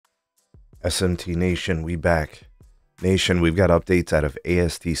SMT Nation, we back. Nation, we've got updates out of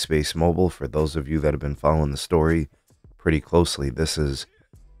AST SpaceMobile. For those of you that have been following the story pretty closely, this is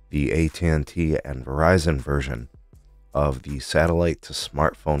the AT&T and Verizon version of the satellite to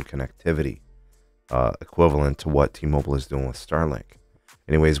smartphone connectivity, equivalent to what T-Mobile is doing with Starlink.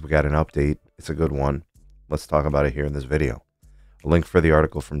 Anyways, we got an update. It's a good one. Let's talk about it here in this video. A link for the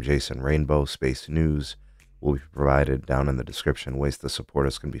article from Jason Rainbow, Space News, will be provided down in the description. Ways to support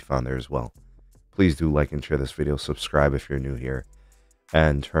us can be found there as well. Please do like and share this video, subscribe if you're new here,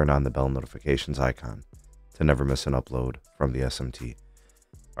 and turn on the bell notifications icon to never miss an upload from the SMT.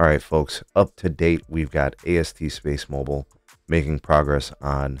 All right, folks, up to date, we've got AST SpaceMobile making progress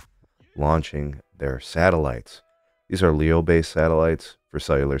on launching their satellites. These are LEO-based satellites for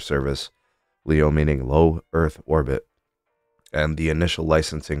cellular service. LEO meaning low Earth orbit. And the initial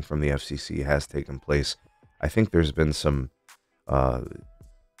licensing from the FCC has taken place. I think there's been some, I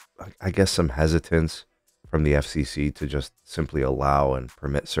guess, some hesitance from the FCC to just simply allow and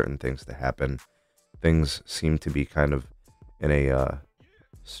permit certain things to happen. Things seem to be kind of in a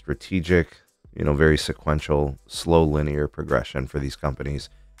strategic, very sequential, slow linear progression for these companies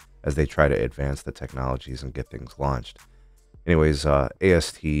as they try to advance the technologies and get things launched. Anyways,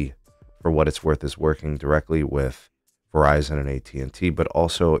 AST, for what it's worth, is working directly with Verizon and AT&T, but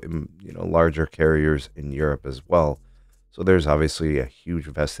also larger carriers in Europe as well. So there's obviously a huge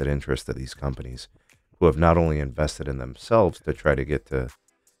vested interest of these companies who have not only invested in themselves to try to get to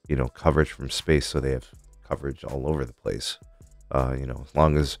coverage from space, so they have coverage all over the place. As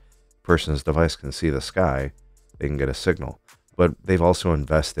long as a person's device can see the sky, they can get a signal. But they've also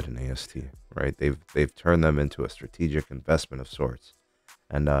invested in AST, right? They've turned them into a strategic investment of sorts.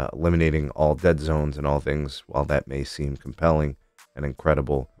 And eliminating all dead zones and all things, while that may seem compelling and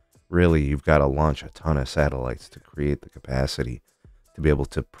incredible, really you've got to launch a ton of satellites to create the capacity to be able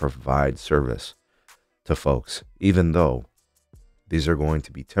to provide service to folks, even though these are going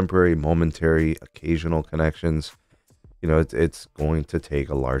to be temporary, momentary, occasional connections. It's going to take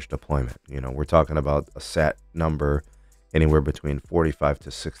a large deployment. We're talking about a sat number anywhere between 45 to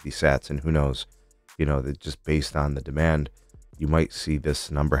 60 sats, and who knows, that just based on the demand, you might see this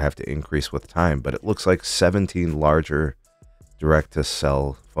number have to increase with time. But it looks like 17 larger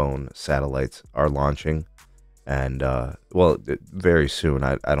direct-to-cell phone satellites are launching, and very soon.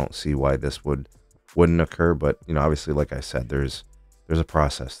 I don't see why this wouldn't occur, but obviously, like I said, there's a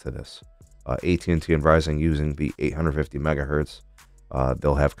process to this. AT&T and Verizon using the 850 megahertz.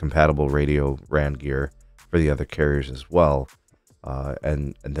 They'll have compatible radio RAN gear for the other carriers as well,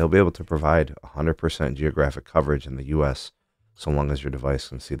 and they'll be able to provide 100% geographic coverage in the U.S. so long as your device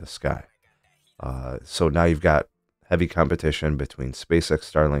can see the sky. So now you've got heavy competition between SpaceX,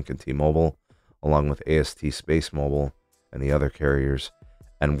 Starlink, and T-Mobile, along with AST SpaceMobile and the other carriers,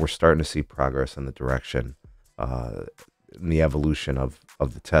 and we're starting to see progress in the direction, in the evolution of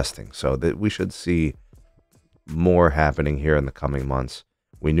the testing. So that we should see more happening here in the coming months.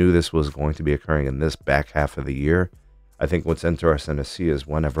 We knew this was going to be occurring in this back half of the year. I think what's interesting to see is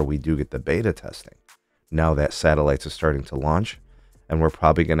whenever we do get the beta testing, now that satellites are starting to launch, and we're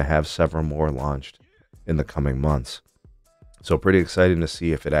probably going to have several more launched in the coming months. So pretty exciting to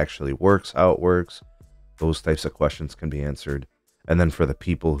see if it actually works, how it works. Those types of questions can be answered. And then for the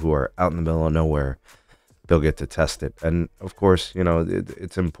people who are out in the middle of nowhere, they'll get to test it. And of course,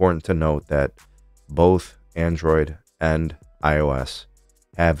 it's important to note that both Android and iOS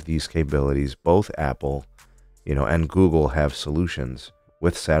have these capabilities. Both Apple, and Google have solutions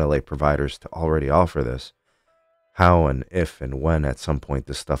with satellite providers to already offer this. How and if and when at some point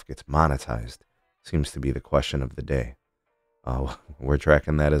this stuff gets monetized seems to be the question of the day. We're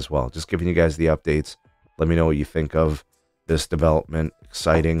tracking that as well. Just giving you guys the updates. Let me know what you think of this development.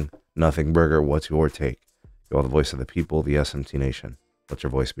 Exciting, nothing burger. What's your take? You're the voice of the people, the SMT Nation. Let your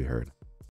voice be heard.